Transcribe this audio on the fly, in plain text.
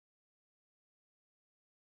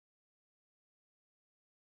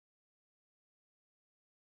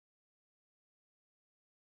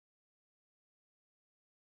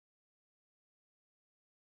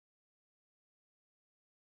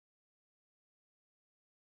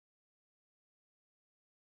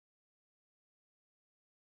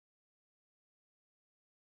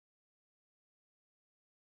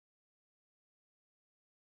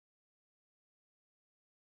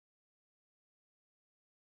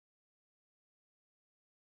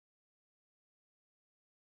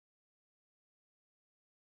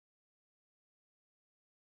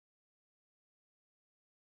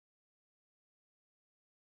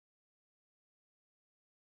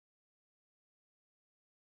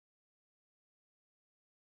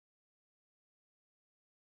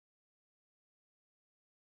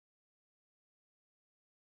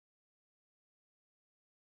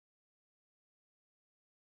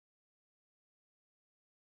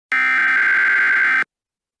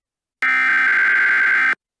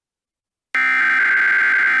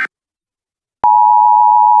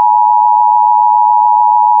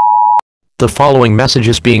The following message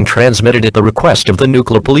is being transmitted at the request of the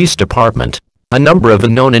Nuclear Police Department. A number of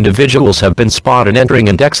unknown individuals have been spotted entering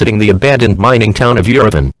and exiting the abandoned mining town of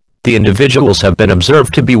Yerevan. The individuals have been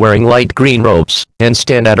observed to be wearing light green robes and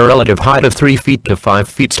stand at a relative height of 3 feet to 5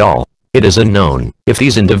 feet tall. It is unknown if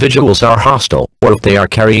these individuals are hostile or if they are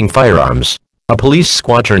carrying firearms. A police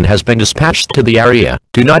squadron has been dispatched to the area.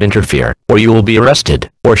 Do not interfere, or you will be arrested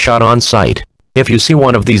or shot on sight. If you see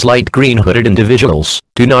one of these light green hooded individuals,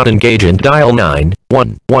 do not engage and dial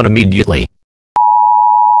 911 immediately.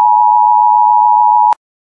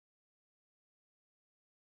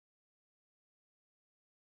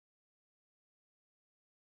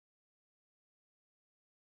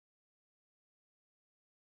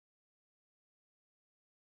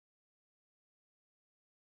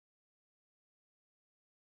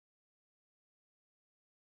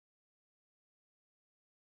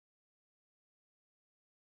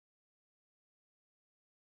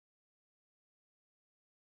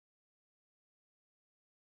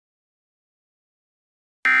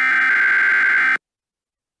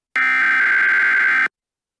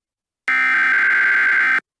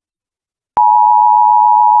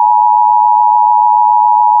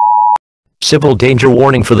 Civil danger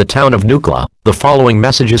warning for the town of Nukla. The following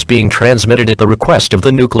message is being transmitted at the request of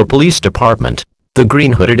the Nuclear Police Department. The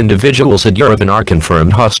green-hooded individuals at Yerevan are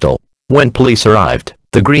confirmed hostile. When police arrived,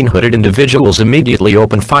 the green-hooded individuals immediately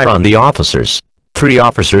opened fire on the officers. 3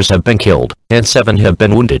 officers have been killed, and 7 have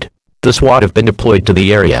been wounded. The SWAT have been deployed to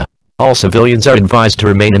the area. All civilians are advised to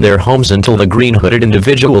remain in their homes until the green-hooded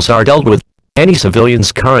individuals are dealt with. Any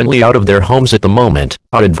civilians currently out of their homes at the moment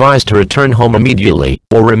are advised to return home immediately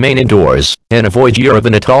or remain indoors and avoid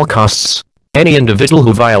Yerevan at all costs. Any individual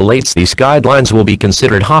who violates these guidelines will be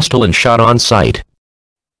considered hostile and shot on sight.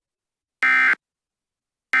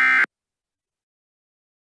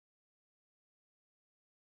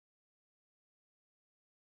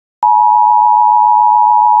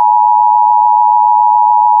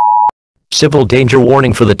 Civil danger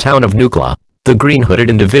warning for the town of Nukla. The green-hooded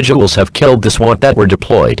individuals have killed the SWAT that were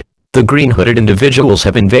deployed. The green-hooded individuals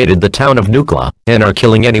have invaded the town of Nukla and are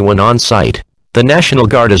killing anyone on sight. The National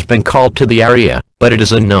Guard has been called to the area, but it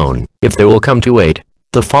is unknown if they will come to aid.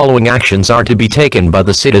 The following actions are to be taken by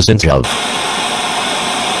the citizens of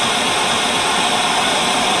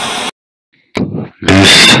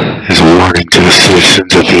This is a warning to the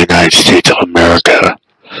citizens of the United States of America.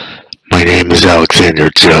 My name is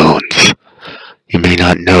Alexander Jones. You may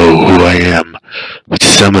not know who I am, but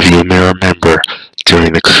some of you may remember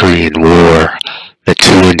during the Korean War that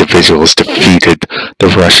 2 individuals defeated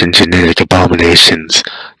the Russian genetic abominations,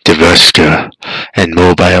 Devushka and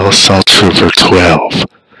Mobile Assault Trooper 12.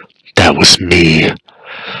 That was me.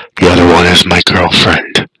 The other one is my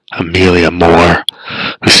girlfriend, Amelia Moore,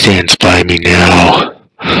 who stands by me now.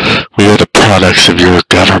 We are the products of your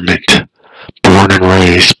government, born and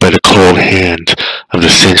raised by the cold hand of the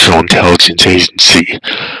Central Intelligence Agency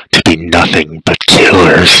to be nothing but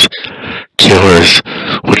killers. Killers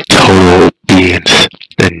with total obedience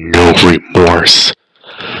and no remorse.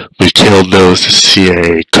 We killed those the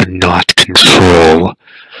CIA could not control,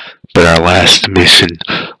 but our last mission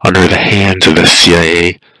under the hands of the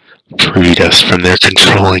CIA freed us from their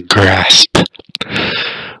controlling grasp.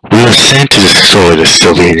 We were sent to destroy the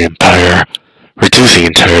Soviet Empire, reducing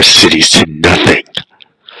entire cities to nothing.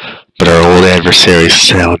 But our old adversaries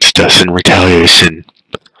silenced us in retaliation.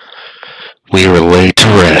 We were laid to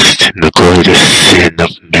rest in the greatest sin of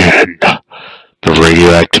men, the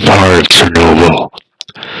radioactive heart of Chernobyl.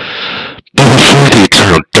 But before the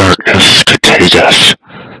eternal darkness could take us,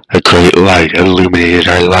 a great light illuminated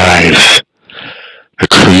our lives. A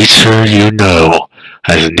creature you know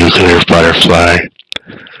as a nuclear butterfly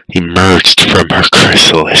emerged from her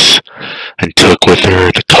chrysalis and took with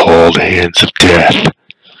her the cold hands of death.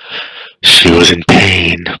 She was in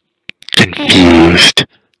pain, confused,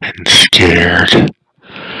 and scared.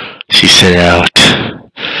 She set out,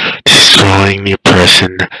 destroying the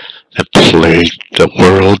oppression that plagued the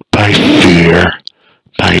world by fear,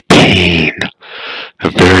 by pain, the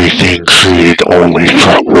very thing created only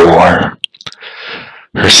for war.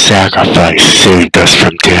 Her sacrifice saved us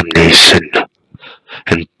from damnation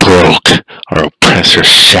and broke our oppressor's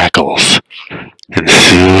shackles, and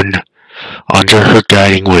soon, under her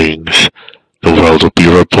guiding wings, the world will be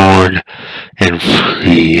reborn and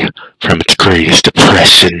free from its greatest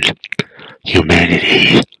oppression,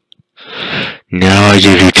 humanity. Now I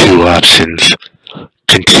give you 2 options.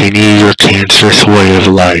 Continue your cancerous way of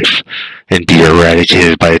life and be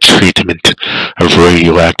eradicated by a treatment of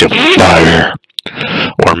radioactive fire,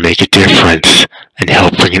 or make a difference and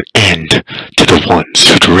help bring an end to the ones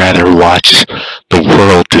who'd rather watch the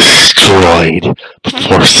world destroyed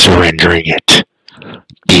before surrendering it.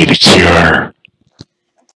 Be the cure.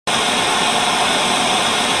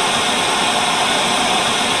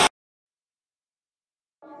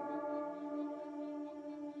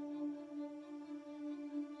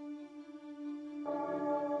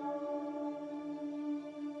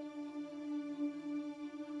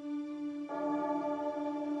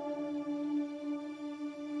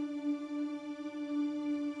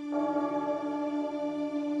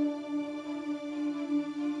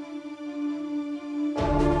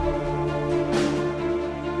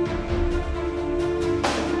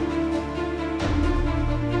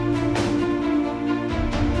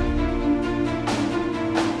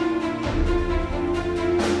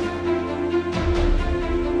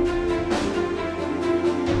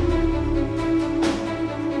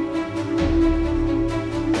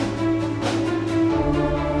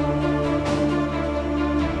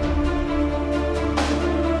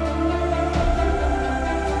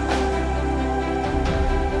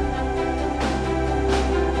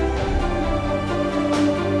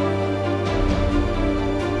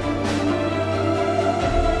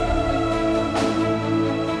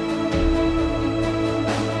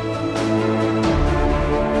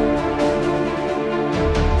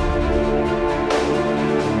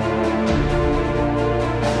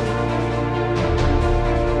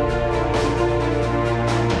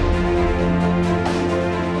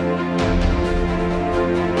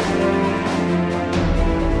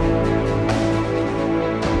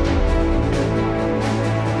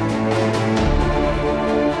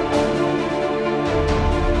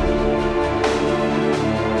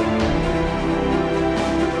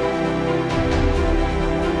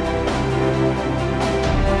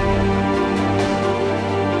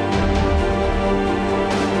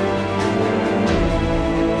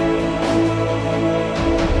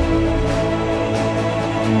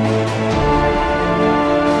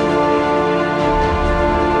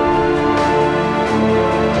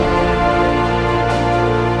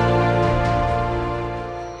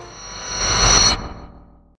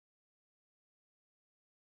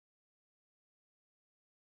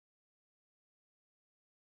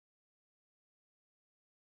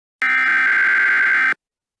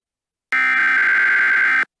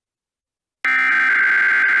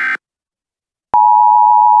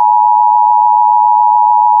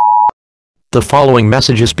 The following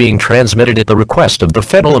message is being transmitted at the request of the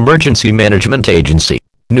Federal Emergency Management Agency.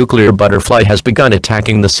 Nuclear butterfly has begun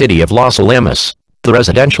attacking the city of Los Alamos. The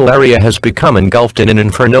residential area has become engulfed in an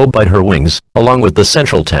inferno by her wings, along with the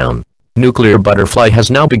central town. Nuclear butterfly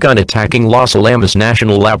has now begun attacking Los Alamos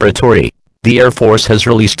National Laboratory. The Air Force has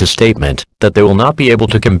released a statement that they will not be able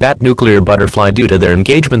to combat nuclear butterfly due to their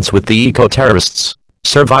engagements with the eco-terrorists.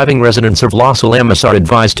 Surviving residents of Los Alamos are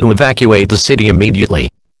advised to evacuate the city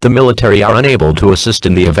immediately. The military are unable to assist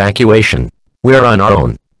in the evacuation. We are on our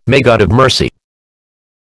own. May God have mercy.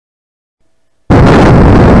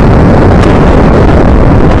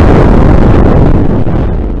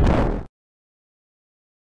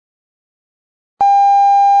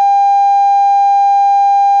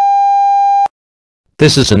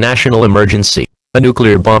 This is a national emergency. A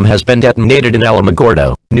nuclear bomb has been detonated in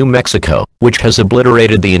Alamogordo, New Mexico, which has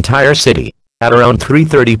obliterated the entire city. At around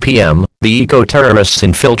 3:30 p.m., the eco-terrorists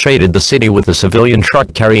infiltrated the city with a civilian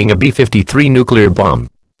truck carrying a B-53 nuclear bomb.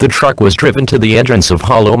 The truck was driven to the entrance of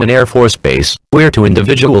Holloman Air Force Base, where two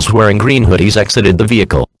individuals wearing green hoodies exited the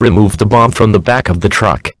vehicle, removed the bomb from the back of the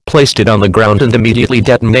truck, placed it on the ground and immediately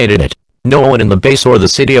detonated it. No one in the base or the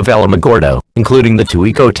city of Alamogordo, including the two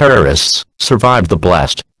eco-terrorists, survived the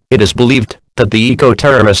blast. It is believed that the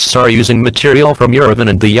eco-terrorists are using material from Yerevan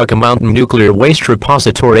and the Yucca Mountain Nuclear Waste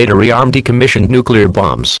Repository to rearm decommissioned nuclear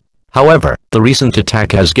bombs. However, the recent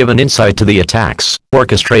attack has given insight to the attacks,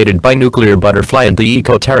 orchestrated by Nuclear Butterfly and the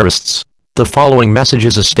eco-terrorists. The following message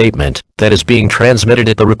is a statement that is being transmitted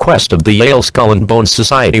at the request of the Yale Skull and Bones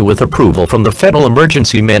Society with approval from the Federal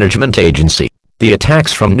Emergency Management Agency. The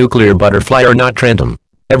attacks from Nuclear Butterfly are not random.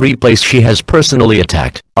 Every place she has personally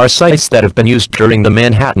attacked are sites that have been used during the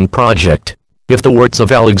Manhattan Project. If the words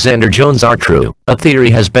of Alexander Jones are true, a theory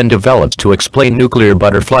has been developed to explain Nuclear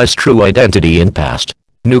Butterfly's true identity and past.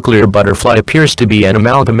 Nuclear Butterfly appears to be an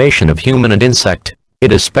amalgamation of human and insect.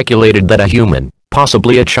 It is speculated that a human,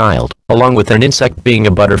 possibly a child, along with an insect being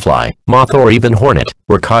a butterfly, moth or even hornet,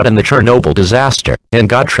 were caught in the Chernobyl disaster, and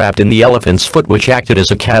got trapped in the elephant's foot, which acted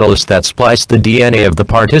as a catalyst that spliced the DNA of the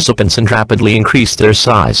participants and rapidly increased their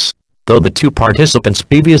size. Though the two participants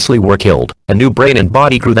previously were killed, a new brain and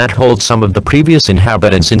body grew that holds some of the previous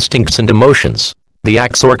inhabitants' instincts and emotions. The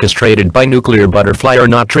acts orchestrated by Nuclear Butterfly are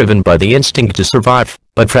not driven by the instinct to survive,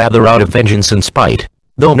 but rather out of vengeance and spite.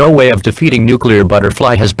 Though no way of defeating Nuclear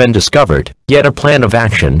Butterfly has been discovered, yet a plan of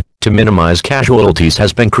action to minimize casualties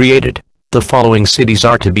has been created. The following cities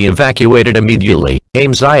are to be evacuated immediately: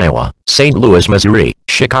 Ames, Iowa; St. Louis, Missouri;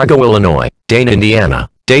 Chicago, Illinois; Dane, Indiana;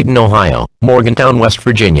 Dayton, Ohio; Morgantown, West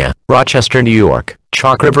Virginia; Rochester, New York;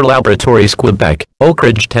 Chalk River Laboratories, Quebec; Oak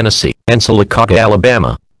Ridge, Tennessee; and Sylacauga,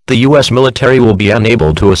 Alabama. The U.S. military will be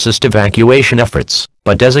unable to assist evacuation efforts,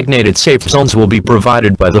 but designated safe zones will be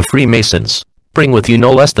provided by the Freemasons. Bring with you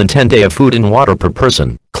no less than 10 days of food and water per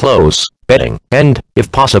person, clothes, bedding, and,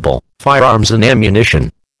 if possible, firearms and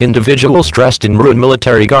ammunition. Individuals dressed in maroon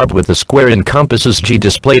military garb with the square and compasses G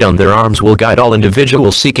displayed on their arms will guide all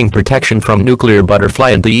individuals seeking protection from Nuclear Butterfly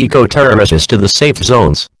and the eco-terrorists to the safe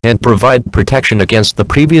zones, and provide protection against the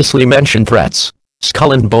previously mentioned threats.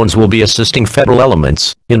 Skull and Bones will be assisting federal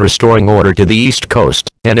elements in restoring order to the East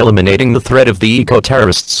Coast and eliminating the threat of the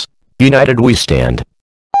eco-terrorists. United we stand.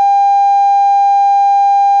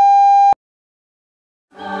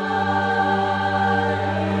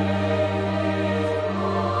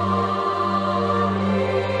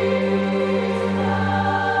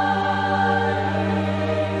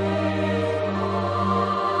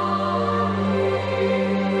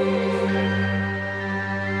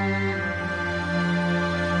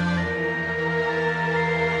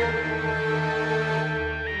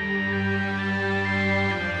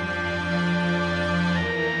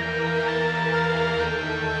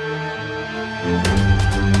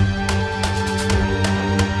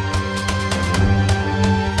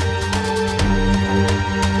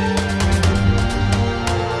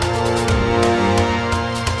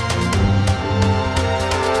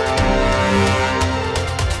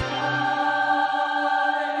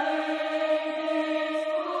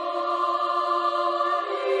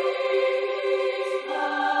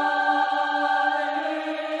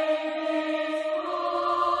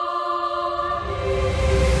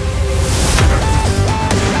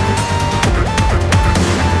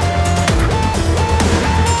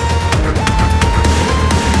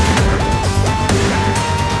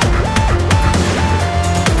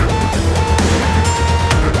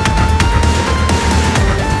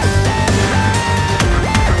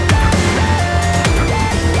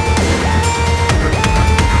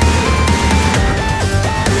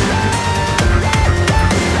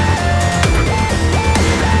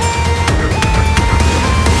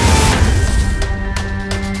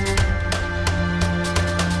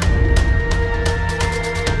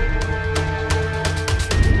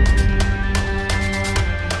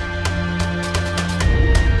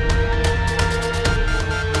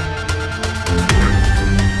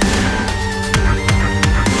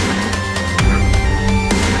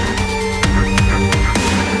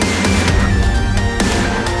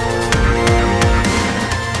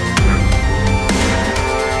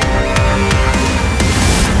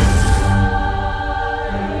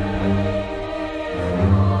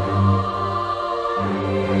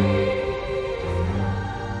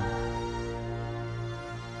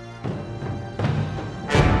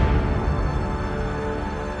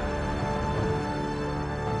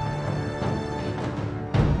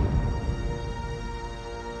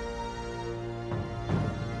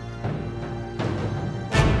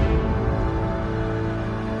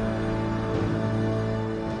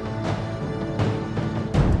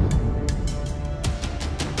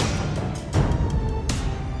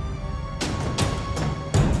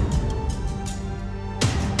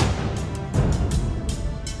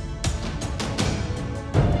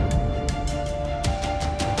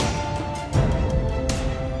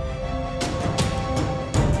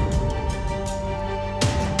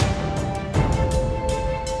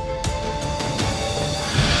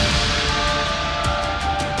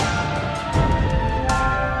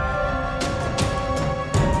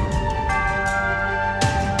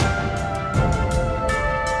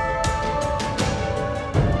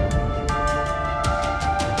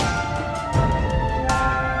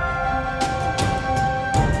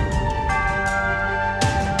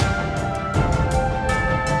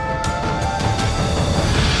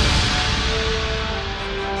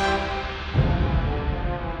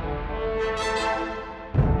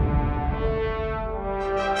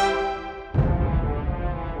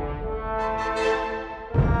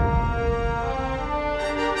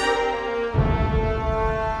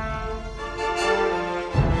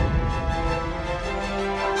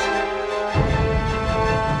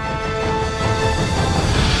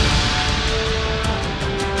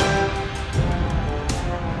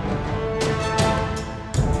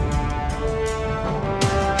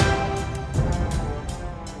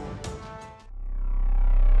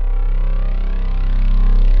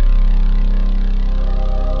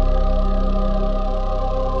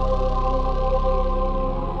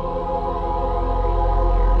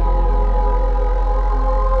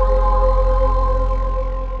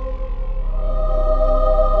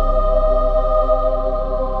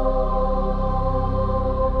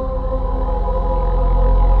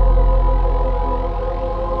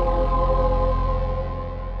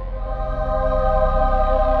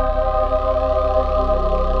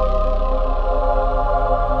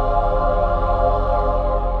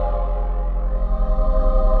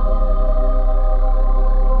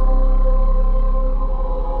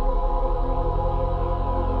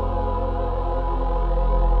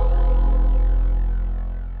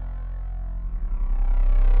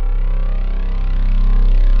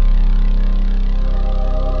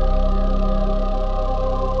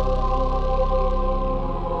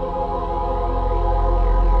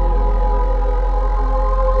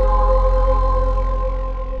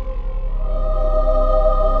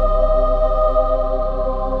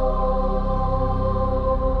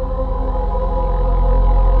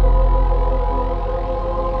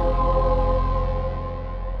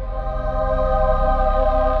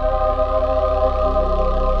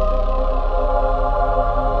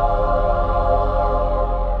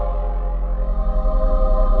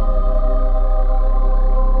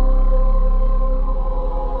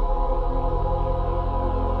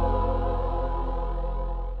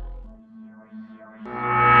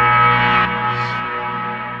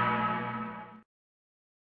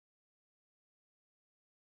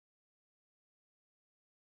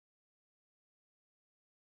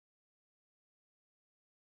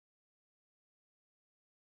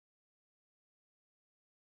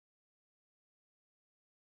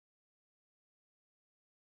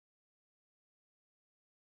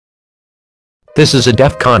 This is a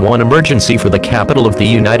DEFCON 1 emergency for the capital of the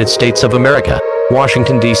United States of America,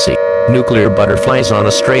 Washington, D.C. Nuclear butterfly is on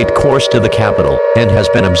a straight course to the capital, and has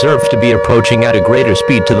been observed to be approaching at a greater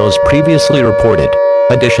speed to those previously reported.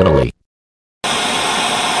 Additionally,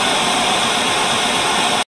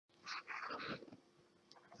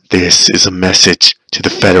 this is a message to the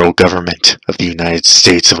federal government of the United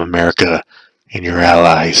States of America and your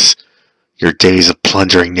allies. Your days of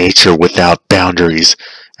plundering nature without boundaries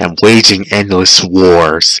and waging endless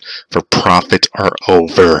wars for profit are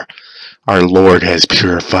over. Our Lord has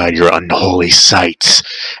purified your unholy sites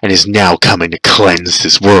and is now coming to cleanse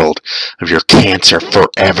this world of your cancer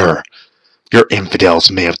forever. Your infidels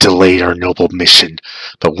may have delayed our noble mission,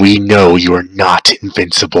 but we know you are not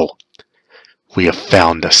invincible. We have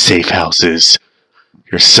found the safe houses.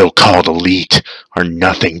 Your so-called elite are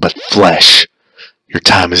nothing but flesh. Your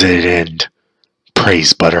time is at an end.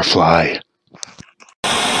 Praise Butterfly.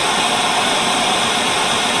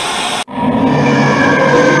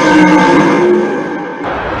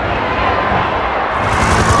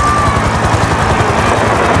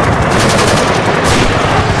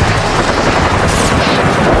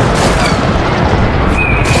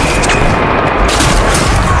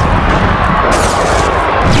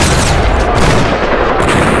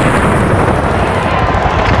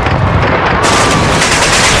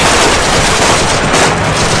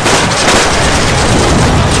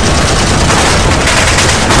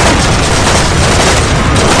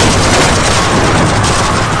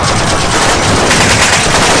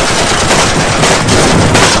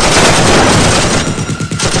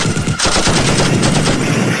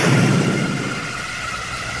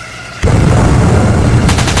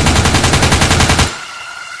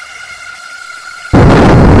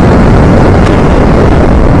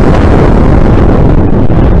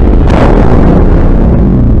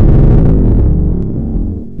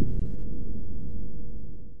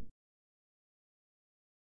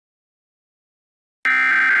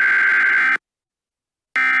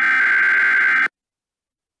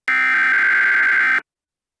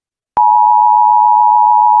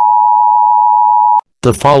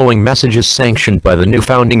 the following message is sanctioned by the new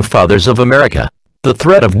founding fathers of America. The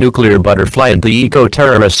threat of nuclear butterfly and the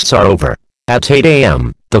eco-terrorists are over. At 8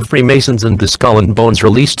 a.m., the Freemasons and the Skull and Bones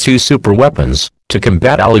released 2 super weapons to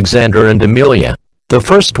combat Alexander and Amelia. The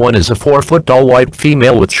first one is a 4-foot-tall white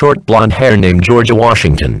female with short blonde hair named Georgia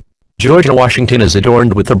Washington. Georgia Washington is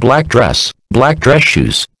adorned with a black dress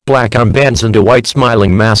shoes, black armbands and a white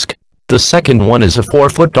smiling mask. The second one is a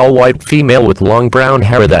 4-foot-tall white female with long brown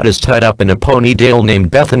hair that is tied up in a ponytail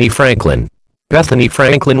named Bethany Franklin. Bethany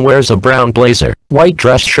Franklin wears a brown blazer, white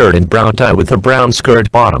dress shirt and brown tie with a brown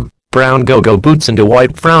skirt bottom, brown go-go boots and a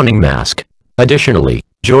white frowning mask. Additionally,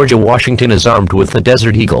 Georgia Washington is armed with a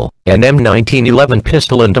Desert Eagle, an M1911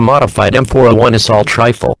 pistol and a modified M401 assault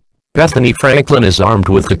rifle. Bethany Franklin is armed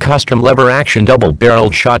with a custom lever-action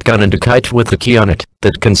double-barreled shotgun and a kite with a key on it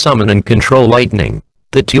that can summon and control lightning.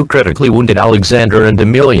 The 2 critically wounded Alexander and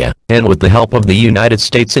Amelia, and with the help of the United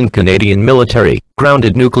States and Canadian military,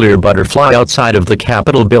 grounded nuclear butterfly outside of the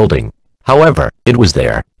Capitol building. However, it was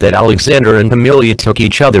there that Alexander and Amelia took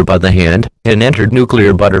each other by the hand and entered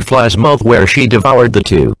nuclear butterfly's mouth, where she devoured the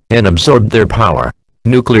 2 and absorbed their power.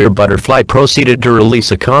 Nuclear butterfly proceeded to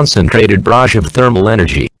release a concentrated barrage of thermal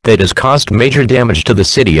energy that has caused major damage to the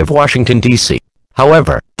city of Washington, D.C.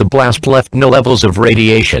 However, the blast left no levels of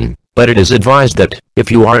radiation, but it is advised that, if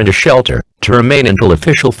you are in a shelter, to remain until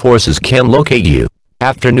official forces can locate you.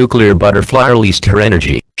 After nuclear butterfly released her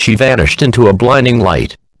energy, she vanished into a blinding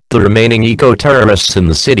light. The remaining eco-terrorists in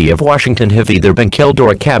the city of Washington have either been killed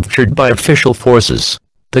or captured by official forces.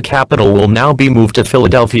 The capital will now be moved to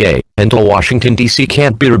Philadelphia until Washington, D.C.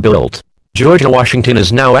 can't be rebuilt. Georgia Washington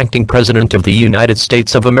is now acting president of the United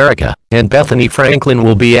States of America, and Bethany Franklin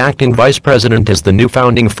will be acting vice president as the new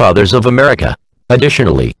founding fathers of America.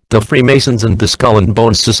 Additionally, the Freemasons and the Skull and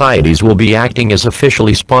Bones societies will be acting as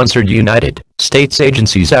officially sponsored United States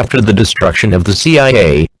agencies after the destruction of the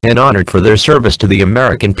CIA, and honored for their service to the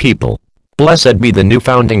American people. Blessed be the new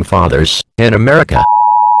founding fathers, and America.